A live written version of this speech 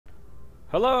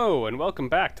Hello, and welcome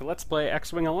back to Let's Play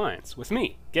X-Wing Alliance with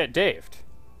me, Get Daved.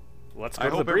 Let's go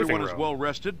to the briefing room. I hope everyone is well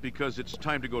rested because it's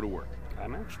time to go to work.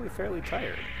 I'm actually fairly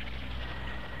tired.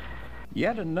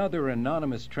 Yet another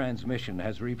anonymous transmission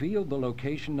has revealed the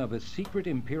location of a secret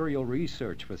Imperial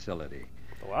research facility.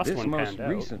 The last This one most panned out.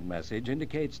 recent message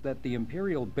indicates that the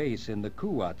Imperial base in the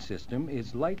Kuat system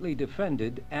is lightly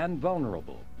defended and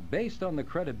vulnerable. Based on the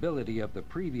credibility of the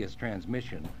previous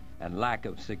transmission and lack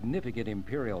of significant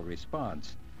Imperial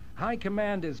response, High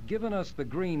Command has given us the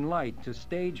green light to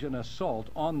stage an assault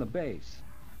on the base.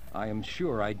 I am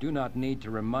sure I do not need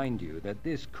to remind you that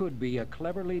this could be a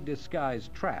cleverly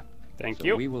disguised trap. Thank So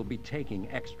you. we will be taking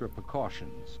extra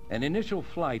precautions. An initial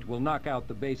flight will knock out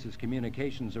the base's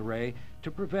communications array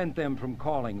to prevent them from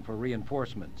calling for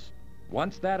reinforcements.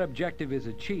 Once that objective is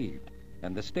achieved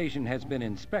and the station has been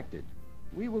inspected,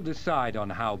 we will decide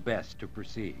on how best to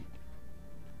proceed.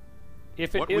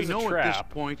 If it What is we know a trap, at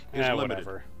this point is limited.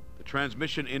 whatever. The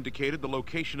transmission indicated the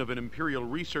location of an Imperial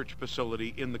research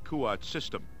facility in the Kuat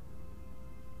system.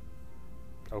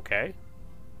 Okay.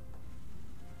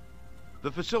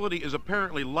 The facility is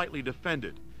apparently lightly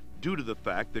defended due to the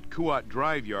fact that Kuat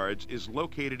Drive Yards is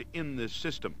located in this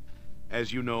system.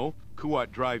 As you know,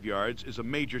 Kuat Drive Yards is a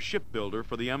major shipbuilder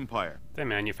for the Empire. They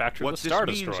manufactured What the Star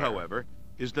this means, Destroyer. however,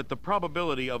 is that the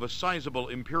probability of a sizable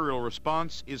Imperial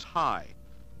response is high.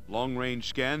 Long-range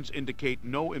scans indicate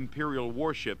no Imperial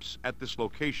warships at this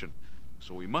location,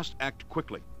 so we must act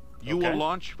quickly. You Okay. will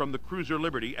launch from the Cruiser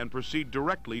Liberty and proceed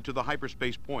directly to the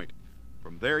hyperspace point.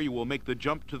 From there, you will make the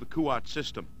jump to the Kuat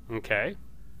system. Okay.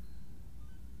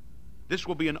 This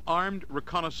will be an armed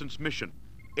reconnaissance mission.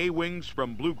 A-Wings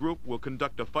from Blue Group will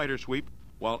conduct a fighter sweep,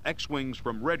 while X-Wings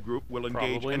from Red Group will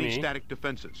engage Probably any me. static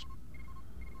defenses.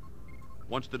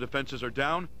 Once the defenses are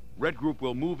down, Red Group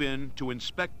will move in to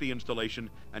inspect the installation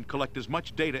and collect as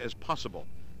much data as possible.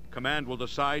 Command will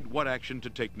decide what action to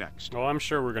take next. Well, I'm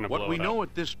sure we're going to blow What we it know up.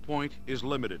 at this point is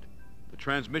limited. The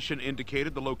transmission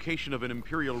indicated the location of an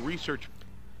Imperial research.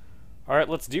 Alright,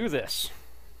 let's do this.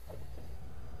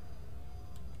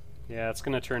 Yeah, it's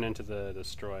going to turn into the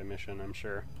destroy mission, I'm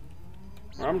sure.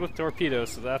 We're armed with torpedoes,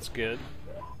 so that's good.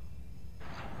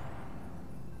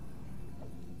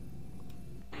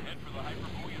 Head for the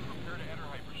hyperbuoy and prepare to enter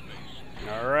hyperspace.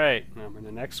 Alright, I'm in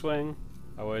the next wing.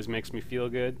 Always makes me feel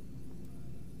good.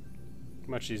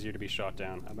 Much easier to be shot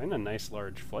down. I'm in a nice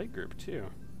large flight group, too.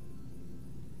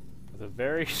 With a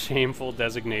very shameful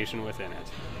designation within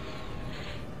it.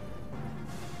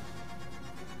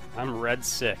 I'm Red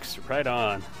 6, right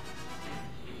on.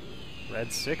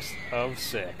 Red 6 of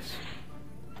 6.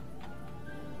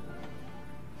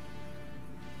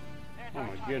 Oh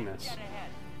my goodness.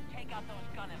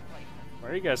 Why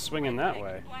are you guys swinging that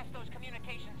way? Blast those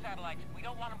communication satellites. We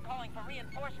don't want them calling for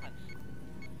reinforcements.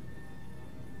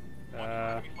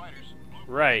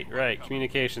 Right.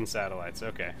 Communication satellites,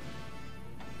 okay.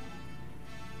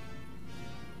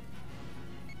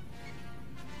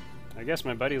 I guess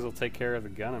my buddies will take care of the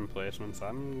gun emplacements.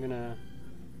 I'm gonna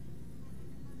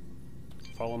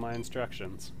follow my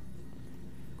instructions.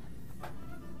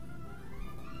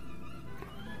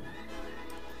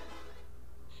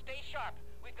 Stay sharp.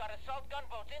 We've got assault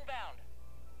gunboats inbound.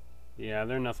 Yeah,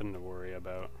 they're nothing to worry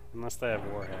about. Unless they have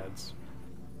warheads.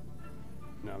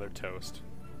 No, they're toast.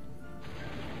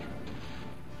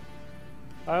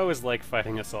 I always like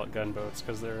fighting assault gunboats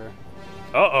because they're...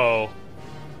 Uh-oh!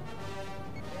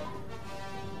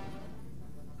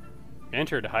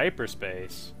 Entered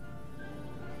hyperspace.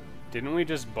 Didn't we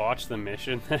just botch the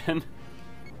mission then?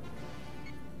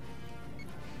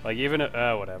 Like even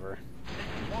whatever.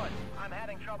 One, I'm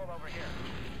having trouble over here.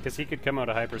 Because he could come out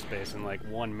of hyperspace in like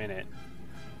 1 minute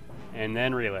and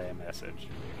then relay a message.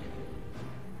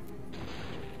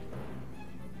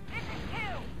 This is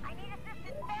two. I need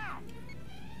assistance fast.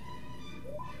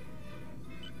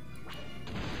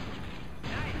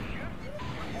 Nice shoot.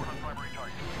 Report on primary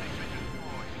target.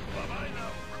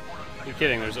 You're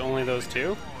kidding, there's only those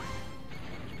two?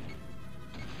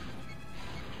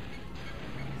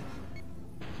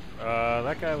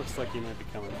 That guy looks like he might be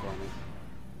coming for me.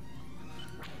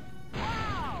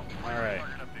 Alright.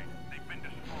 They've been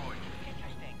destroyed.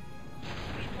 Interesting.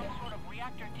 It's some sort of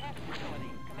reactor test facility.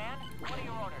 Command, what are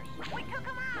your orders? We took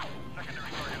them out.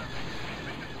 Secondary target update.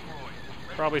 They've been destroyed.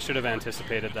 Probably should have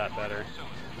anticipated that better.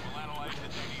 We'll analyze the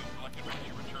data you collected once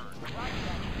you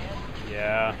return.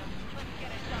 Yeah.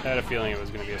 I had a feeling it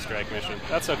was going to be a strike mission.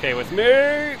 That's okay with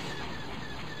me!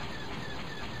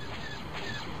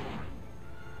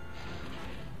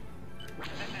 This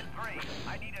is three.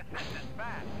 I need assistance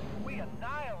fast. We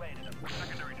annihilated them.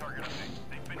 Secondary target update.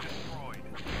 They've been destroyed.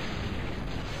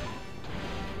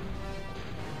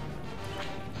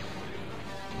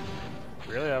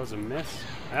 Really? That was a miss?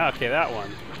 Ah, okay, that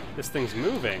one. This thing's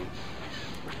moving.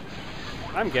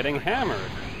 I'm getting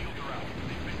hammered.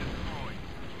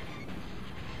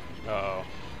 Uh-oh.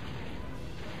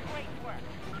 Great work.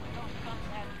 Those guns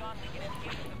had gone to get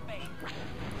engaged the base.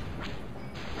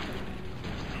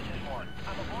 This is one.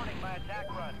 I'm aborting my attack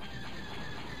run.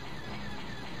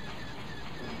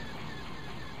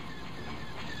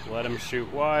 Let him shoot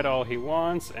wide all he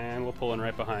wants, and we'll pull in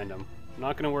right behind him. I'm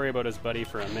not going to worry about his buddy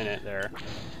for a minute there,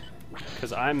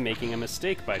 because I'm making a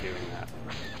mistake by doing that.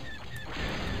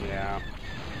 Yeah.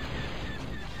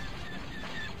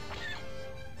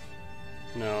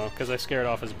 No, because I scared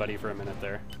off his buddy for a minute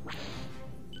there.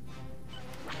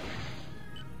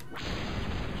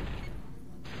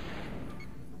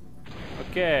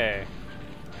 Okay.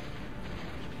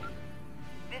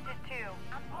 This is 2.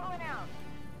 I'm pulling out.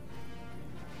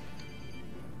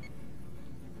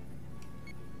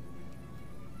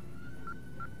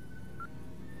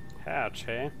 Hatch,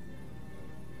 hey?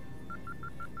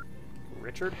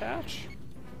 Richard Hatch?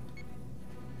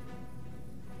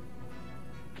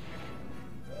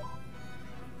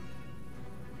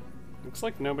 Looks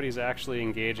like nobody's actually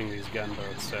engaging these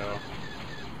gunboats, so...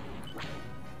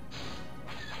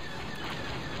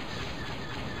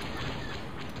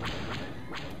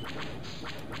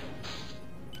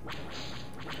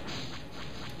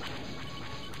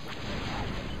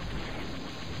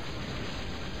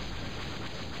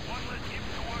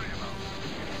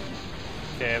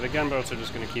 Okay, the gunboats are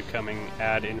just going to keep coming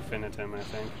ad infinitum, I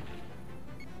think.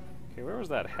 Okay, where was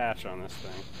that hatch on this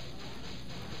thing?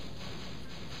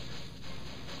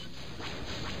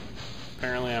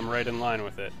 Apparently I'm right in line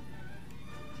with it.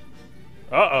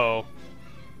 Uh-oh!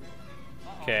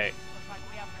 Okay. Looks like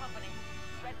we have company.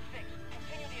 Red 6,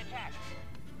 continue the attack.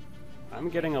 I'm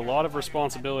getting a lot of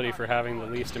responsibility for having the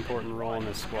least important role in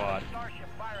this squad. Starship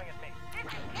firing at me.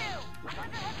 This is 2.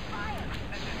 Under heavy fire.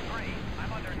 This is 3.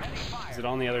 I'm under heavy fire. Is it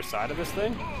on the other side of this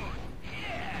thing? Yeah.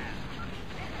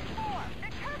 This is 4. The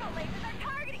turbo lasers are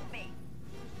targeting me.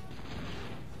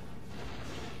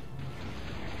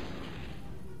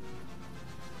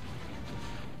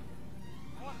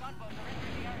 More gunboats are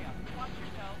entering the area. Watch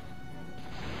yourselves.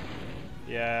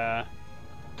 Yeah.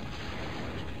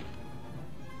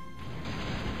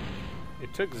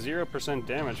 It took 0%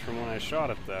 damage from when I shot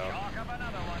it, though. Talk of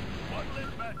another one. What's this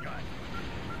bad guy?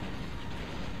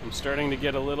 I'm starting to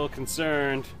get a little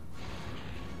concerned.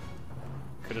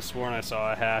 Could have sworn I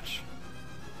saw a hatch.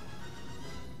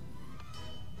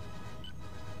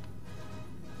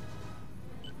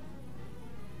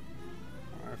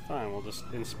 Alright, fine, we'll just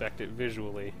inspect it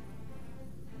visually.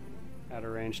 At a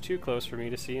range too close for me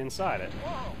to see inside it.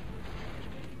 Whoa.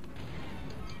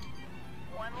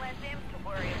 One less imp to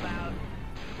worry about.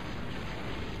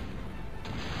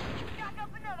 Shock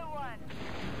up another one.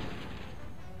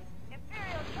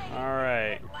 Imperial tank.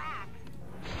 Alright. Black.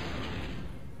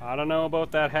 I don't know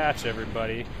about that hatch,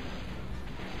 everybody.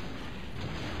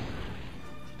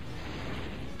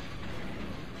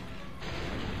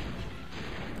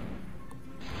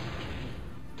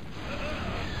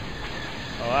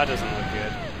 Oh, that doesn't look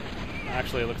good.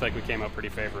 Actually, it looks like we came out pretty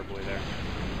favorably there.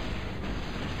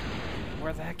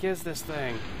 Where the heck is this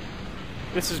thing?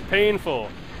 This is painful.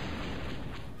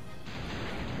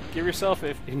 Give yourself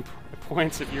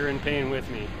points if you're in pain with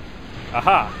me.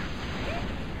 Aha!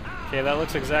 Okay, that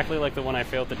looks exactly like the one I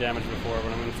failed to damage before,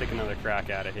 but I'm going to take another crack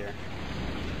at it here.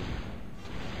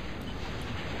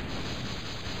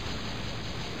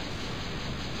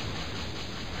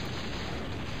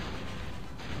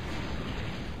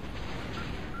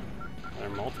 Are there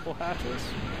multiple hatches?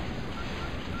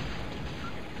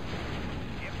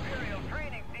 Imperial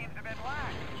training seems a bit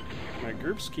lax. My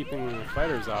group's keeping the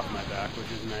fighters off my back,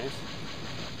 which is nice.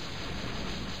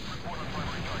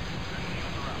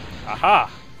 Aha!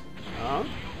 Huh?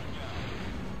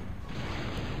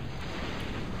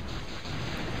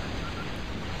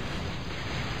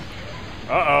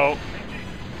 Uh-oh.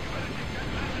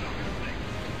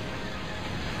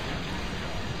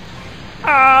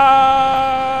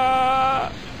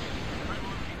 Ah!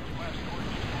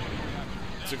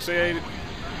 6-8.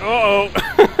 Uh-oh.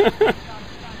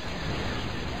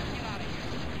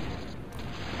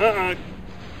 Uh-uh.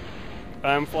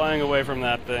 I'm flying away from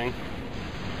that thing.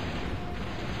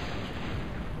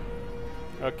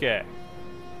 Okay.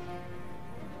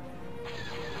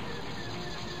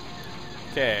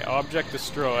 Okay, object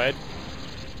destroyed.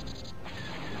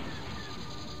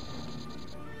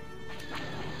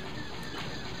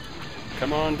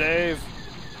 Come on, Dave.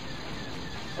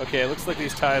 Okay, it looks like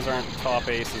these ties aren't top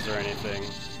aces or anything.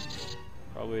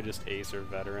 Probably just ace or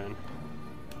veteran.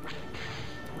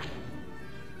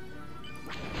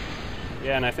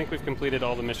 Yeah, and I think we've completed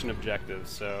all the mission objectives,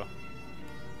 so...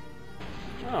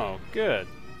 Oh, good.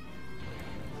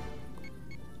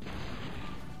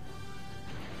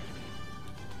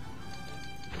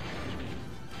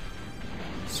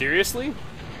 Seriously?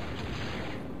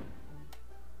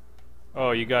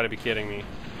 Oh, you gotta be kidding me.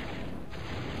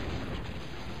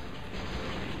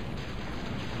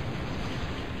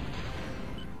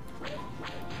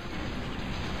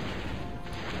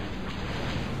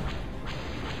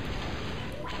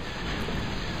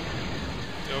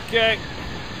 Okay.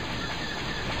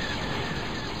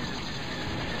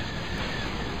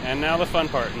 And now the fun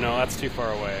part. No, that's too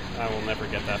far away. I will never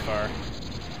get that far.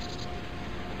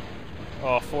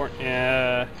 Oh,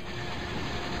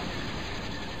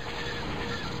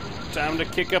 time to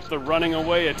kick up the running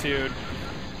away-itude.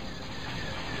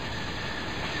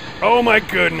 Oh my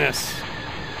goodness!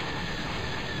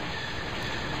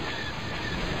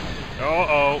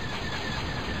 Uh-oh.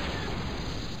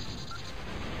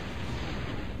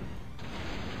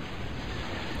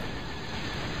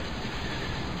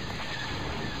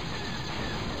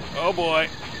 Oh boy.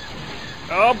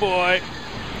 Oh boy.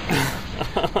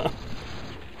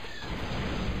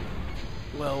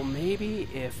 Well, maybe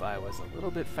if I was a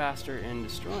little bit faster in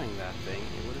destroying that thing,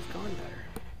 it would have gone better.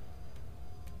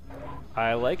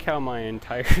 I like how my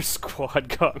entire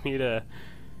squad got me to...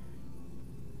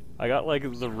 I got like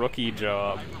the rookie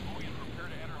job.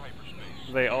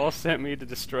 They all sent me to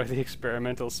destroy the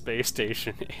experimental space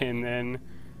station and then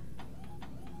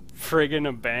friggin'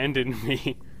 abandoned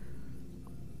me.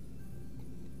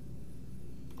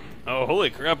 Oh, holy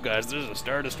crap, guys, there's a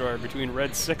Star Destroyer between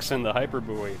Red 6 and the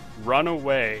Hyperbuoy. Run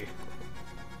away.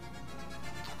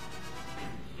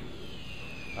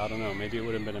 I don't know, maybe it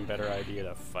would have been a better idea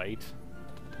to fight.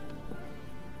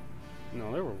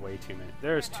 No, there were way too many.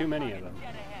 There's too many of them.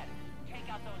 Take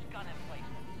out those gun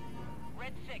emplacements.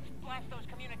 Red 6, blast those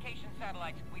communication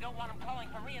satellites. We don't want them calling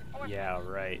for reinforcements. Yeah,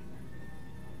 right.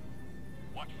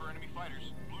 Watch for enemy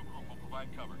fighters. Blue group will provide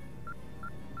cover.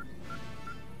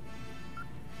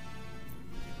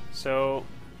 So,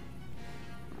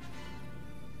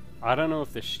 I don't know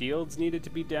if the shields needed to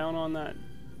be down on that,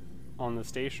 on the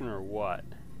station or what,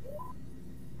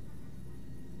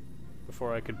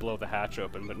 before I could blow the hatch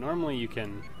open, but normally you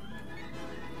can...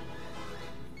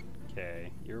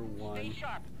 Okay, you're one. Stay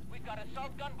sharp. We've got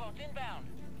assault gunboats inbound.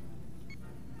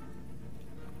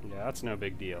 Yeah, that's no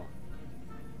big deal.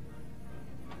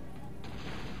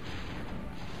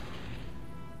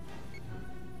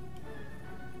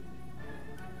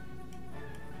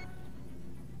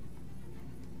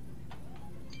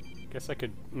 Guess I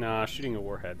could... Nah, shooting a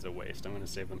warhead's a waste. I'm gonna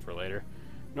save them for later.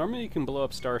 Normally you can blow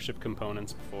up starship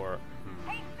components before...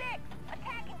 Hey, 6!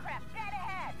 Attacking craft dead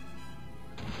ahead!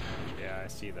 Yeah, I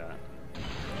see that.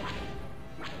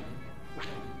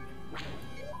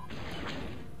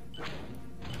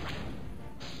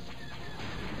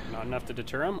 Not enough to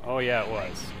deter him? Oh yeah, it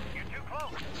was. You're too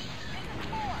close! 6 and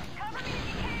 4! Cover me if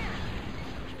you can!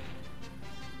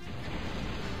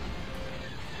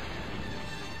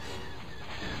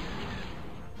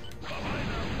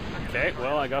 Okay,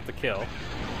 well, I got the kill.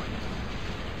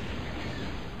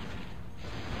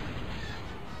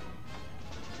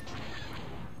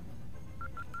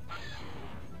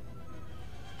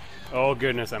 Oh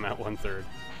goodness, I'm at 1/3.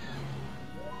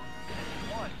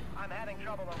 1, I'm having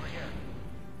trouble over here.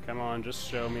 Come on, just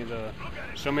show me the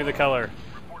color.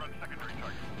 Report on secondary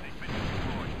target. They've been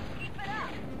destroyed. Keep it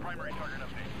up! Primary target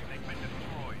update. They've been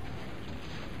destroyed.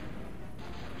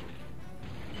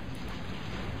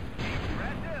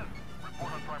 Aggressive!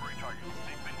 Report on primary target.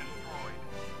 They've been destroyed.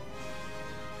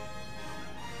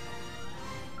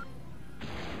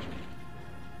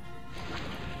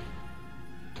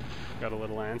 Got a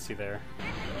little antsy there. This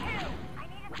is 2! I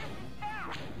needed this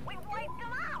fast! We wiped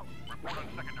them out! Report on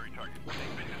secondary target.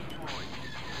 They've been destroyed.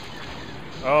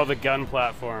 Oh, the gun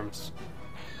platforms.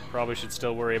 Probably should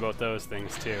still worry about those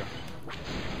things too.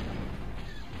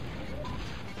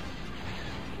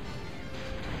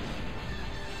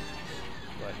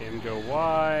 Let him go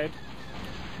wide.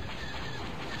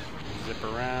 Zip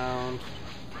around.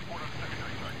 Report on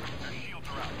secondary target. Their shields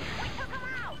are out. We took them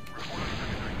out! Report on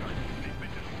secondary target. They've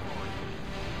been destroyed.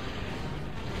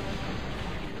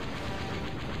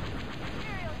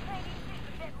 Imperial training seems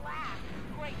a bit lax.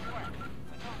 Great work.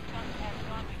 With those guns headed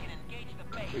on, we can engage the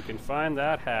base. We can find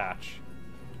that hatch.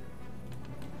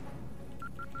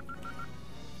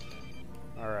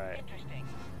 Alright. Interesting.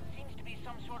 Seems to be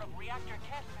some sort of reactor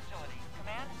test facility.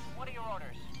 Command, what are your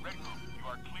orders? Red group, you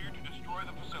are cleared to destroy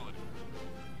the facility.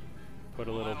 Put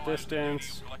a little Analyze the data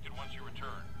distance. you collected once you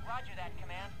return. Roger that,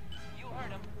 Command. You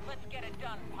heard him. Let's get it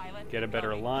done, pilot. Get a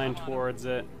better Go. line Come on. towards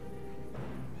it.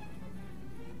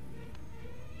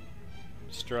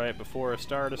 Destroy it before a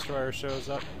Star Destroyer shows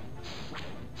up.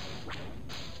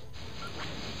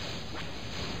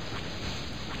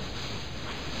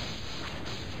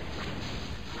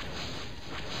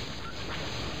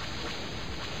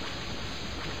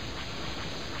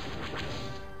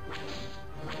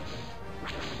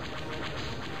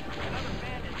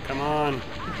 Come on.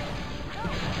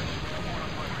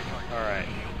 Alright.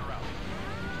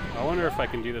 I wonder if I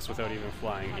can do this without even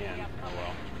flying in. Oh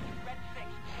well.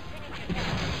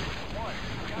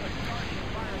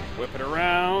 Whip it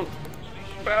around.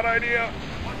 Bad idea.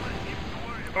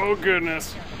 Oh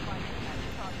goodness.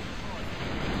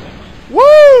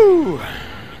 Woo!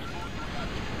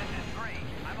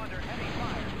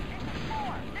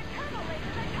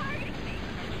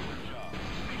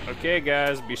 Okay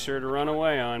guys, be sure to run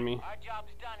away on me.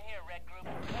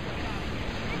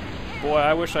 Boy,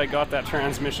 I wish I got that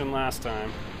transmission last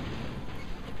time.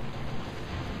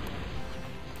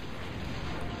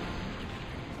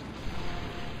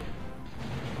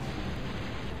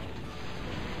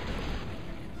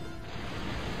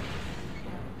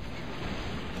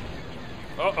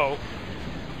 Uh-oh.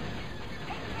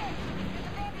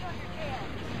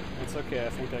 It's okay, I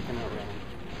think I can outrun him.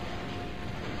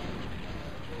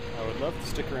 I would love to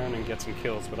stick around and get some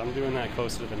kills, but I'm doing that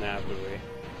closer to the nav buoy.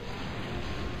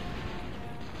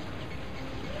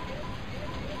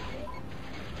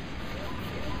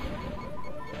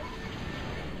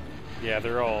 Yeah,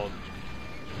 they're all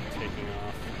taking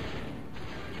off.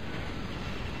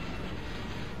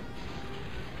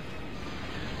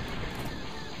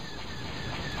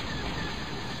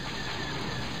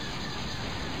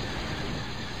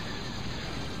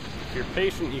 If you're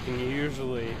patient, you can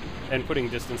usually, and putting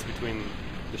distance between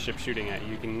the ship shooting at you,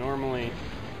 you can normally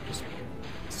just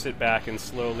sit back and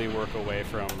slowly work away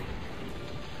from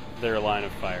their line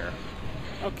of fire.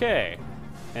 Okay,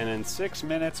 and in 6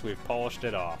 minutes we've polished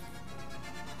it off.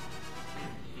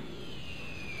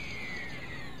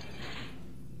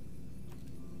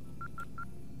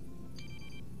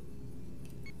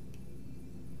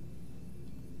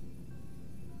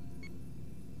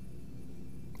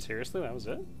 Seriously, that was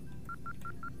it?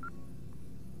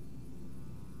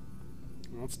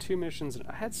 Well, it's 2 missions, and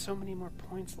I had so many more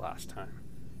points last time.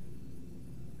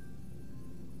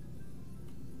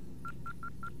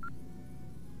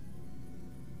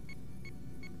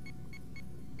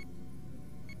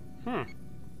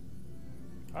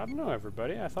 I don't know,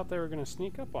 everybody. I thought they were going to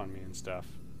sneak up on me and stuff.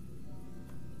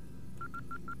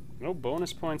 No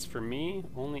bonus points for me,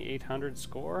 only 800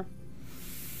 score.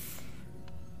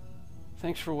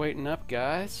 Thanks for waiting up,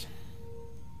 guys.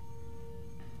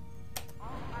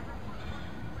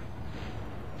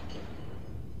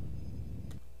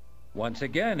 Once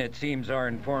again, it seems our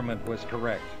informant was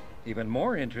correct. Even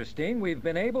more interesting, we've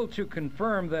been able to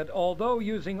confirm that although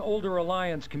using older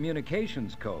Alliance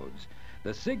communications codes,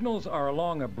 the signals are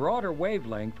along a broader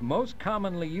wavelength most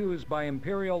commonly used by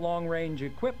Imperial long-range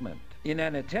equipment. In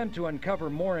an attempt to uncover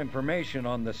more information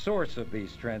on the source of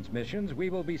these transmissions, we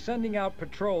will be sending out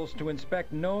patrols to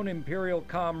inspect known Imperial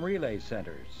comm relay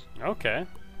centers. Okay.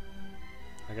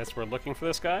 I guess we're looking for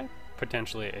this guy?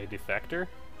 Potentially a defector?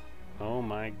 Oh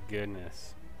my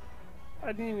goodness.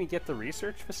 I didn't even get the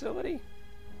research facility?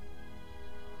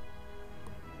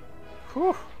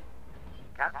 Whew.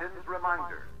 Captain's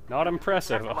reminder. Not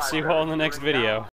impressive. I'll see you all in the next video.